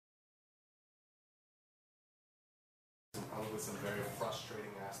with some very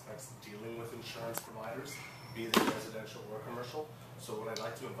frustrating aspects dealing with insurance providers, be they residential or commercial. So what I'd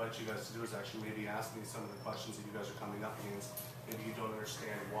like to invite you guys to do is actually maybe ask me some of the questions that you guys are coming up against. Maybe you don't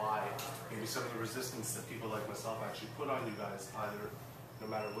understand why. Maybe some of the resistance that people like myself actually put on you guys, either no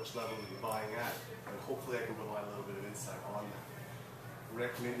matter which level you're buying at, and hopefully I can provide a little bit of insight on that.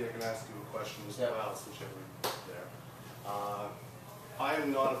 Rick, maybe I can ask you a question as well, since you're there. I am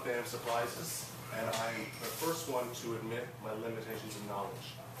not a fan of surprises, and I'm the first one to admit my limitations of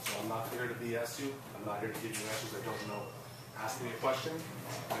knowledge. So I'm not here to BS you. I'm not here to give you answers I don't know. Ask me a question.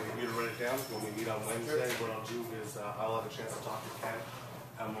 I need you to write it down. When we meet on Wednesday, what I'll do is I'll have a chance to talk to Ken,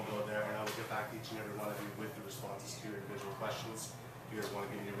 and we'll go there, and I will get back to each and every one of you with the responses to your individual questions. If you guys want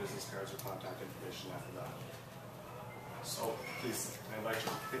to give me your business cards or contact information after that. So please, I invite you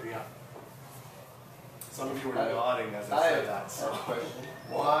to hit me up. Some of you were nodding as I said that. So. I have a question.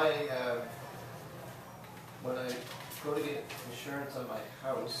 Why, when I go to get insurance on my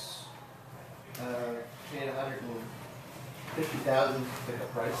house, paid $150,000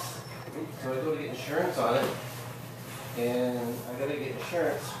 pick-up price. So I go to get insurance on it, and I got to get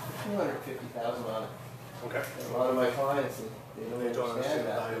insurance for $250,000 on it. Okay. And a lot of my clients, they don't understand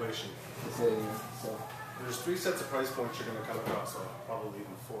that. Valuation. So. There's 3 sets of price points you're going to come across, so probably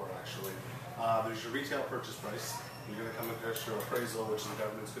even 4 actually. There's your retail purchase price. You're going to come across your appraisal, which the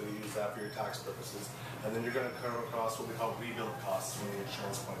government's going to use that for your tax purposes. And then you're going to come across what we call rebuild costs from the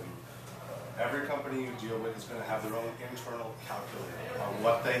insurance point of view. Every company you deal with is going to have their own internal calculator on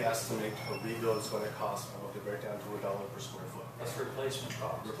what they estimate a rebuild is going to cost, and what they break down to $1 per square foot. That's replacement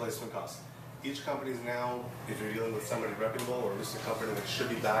cost. Replacement cost. Each company is now, if you're dealing with somebody reputable or just a company that should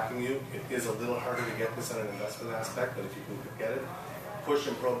be backing you, it is a little harder to get this on an investment aspect, but if you can get it, push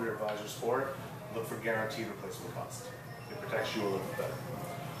and probe your advisors for it. Look for guaranteed replacement cost. It protects you a little bit better.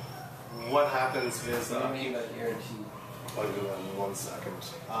 What happens is... What do you mean by guaranteed? I'll do that in 1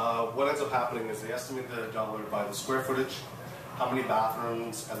 second. What ends up happening is they estimate the dollar by the square footage, how many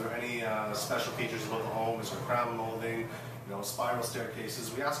bathrooms, are there any special features about the home, is there crown molding, spiral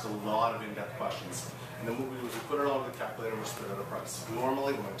staircases. We ask a lot of in-depth questions. And then what we do is we put it all in the calculator and we spit out a price.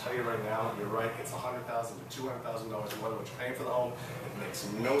 Normally, I'm going to tell you right now, you're right, it's $100,000 to $200,000 more than what you're paying for the home. It makes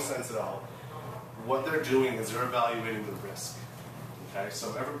no sense at all. What they're doing is they're evaluating the risk. Okay,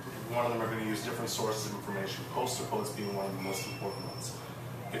 so every one of them are going to use different sources of information, postal codes being one of the most important ones.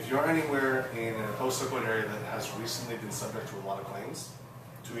 If you're anywhere in a postal code area that has recently been subject to a lot of claims,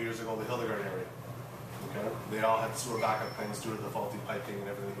 2 years ago, the Hildegard area, okay, they all had sewer backup claims due to the faulty piping and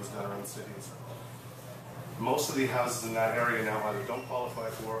everything that was done around the city and stuff. Most of the houses in that area now either don't qualify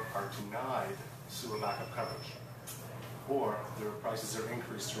for, are denied sewer backup coverage, or their prices are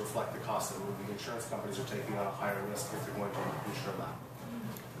increased to reflect the cost that the insurance companies are taking on a higher risk if they're going to insure that.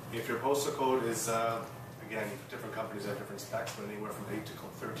 If your postal code is, again, different companies have different specs, but anywhere from 8 to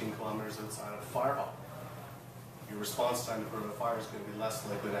 13 kilometers outside of a fire hall, your response time to put out a fire is going to be less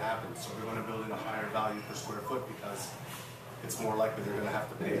likely to happen. So they're going to build in a higher value per square foot because it's more likely they're going to have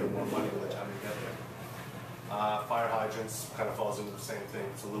to pay more money by the time you get there. Fire hydrants kind of falls into the same thing.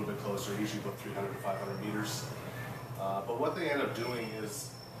 It's a little bit closer, usually about 300 to 500 meters. But what they end up doing is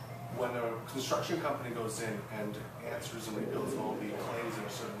when a construction company goes in and answers and rebuilds all the claims in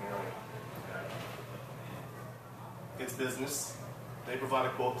a certain area, it's business. They provide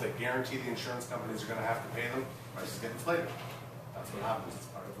a quote that guarantee the insurance companies are going to have to pay them. Prices get inflated. That's what happens. It's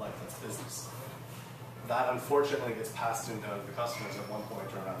part of life. That's business. That unfortunately gets passed into the customers at one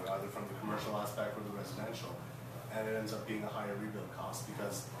point or another, either from the commercial aspect or the residential, and it ends up being a higher rebuild cost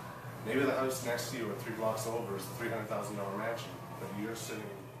because maybe the house next to you or 3 blocks over is a $300,000 mansion, but you're sitting in,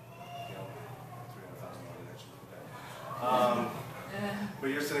 $300,000 mansion. Okay.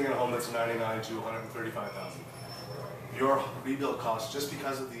 But you're sitting in a home that's $99,000 to $135,000. Your rebuild cost, just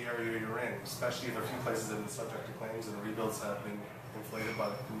because of the area you're in, especially if a few places have been subject to claims and the rebuilds have been inflated by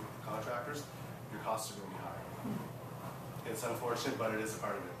the contractors, your costs are going to be higher. It's unfortunate, but it is a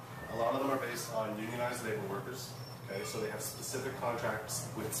part of it. A lot of them are based on unionized labor workers. Okay, so they have specific contracts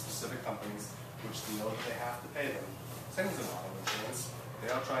with specific companies, which they know that they have to pay them. Same as in auto insurance. They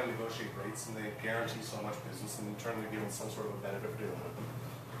all try and negotiate rates, and they guarantee so much business, and in turn they're given some sort of a benefit for dealing with them.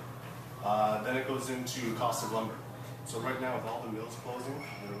 Then it goes into cost of lumber. So right now, with all the mills closing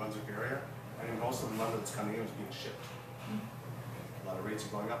in the Brunswick area, I mean, most of the lumber that's coming in is being shipped. A lot of rates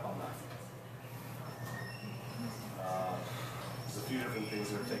are going up on that. There's a few different things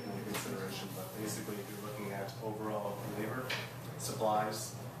that are taken into consideration, but basically if you're looking at overall labor,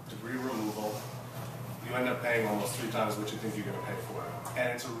 supplies, debris removal, you end up paying almost 3 times what you think you're going to pay for it. And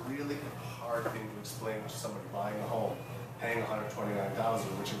it's a really hard thing to explain to somebody buying a home, paying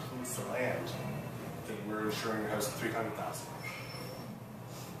 $129,000, which includes the land, to that we're insuring your house at $300,000.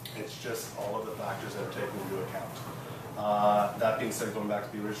 It's just all of the factors that are taken into account. That being said, going back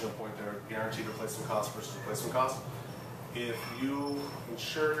to the original point there, guaranteed replacement cost versus replacement cost. If you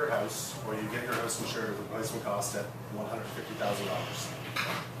insure your house, or you get your house insured with replacement cost at $150,000,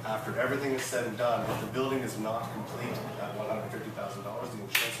 after everything is said and done, if the building is not complete at $150,000, the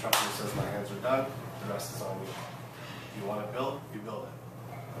insurance company says my hands are done, the rest is on you. If you want it built, you build it.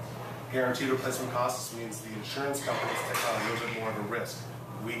 Guaranteed replacement costs means the insurance companies take on a little bit more of a risk.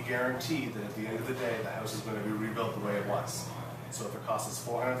 We guarantee that at the end of the day, the house is going to be rebuilt the way it was. So if it costs us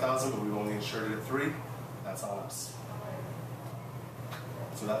 $400,000, but we've only insured it at $300,000, that's on us.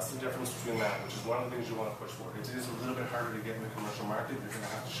 So that's the difference between that, which is one of the things you want to push for. It is a little bit harder to get in the commercial market. You're going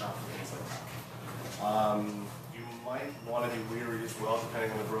to have to shop for things like that. You might want to be weary as well,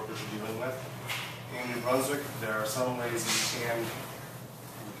 depending on the brokers you're dealing with. In New Brunswick, there are some ways you can,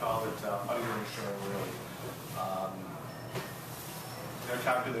 we call it underinsuring, really. Their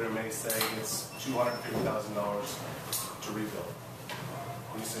calculator may say it's $250,000 to rebuild.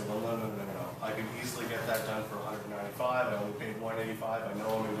 And you say, well, no. I can easily get that done for $195. I only paid $185. I know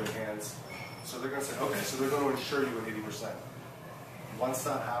I'm in good hands. So they're going to say, okay, so they're going to insure you at 80%. Once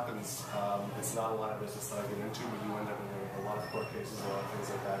that happens, it's not a lot of business that I get into, but you end up in a lot of court cases, a lot of things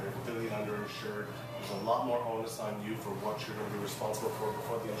like that. You're completely underinsured. There's a lot more onus on you for what you're going to be responsible for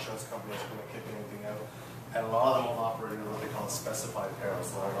before the insurance company is going to kick anything out. And a lot of them will operate in what they call specified perils,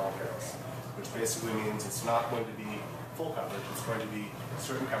 not all perils, which basically means it's not going to be full coverage. It's going to be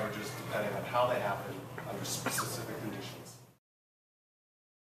certain coverages depending on how they happen under specific conditions.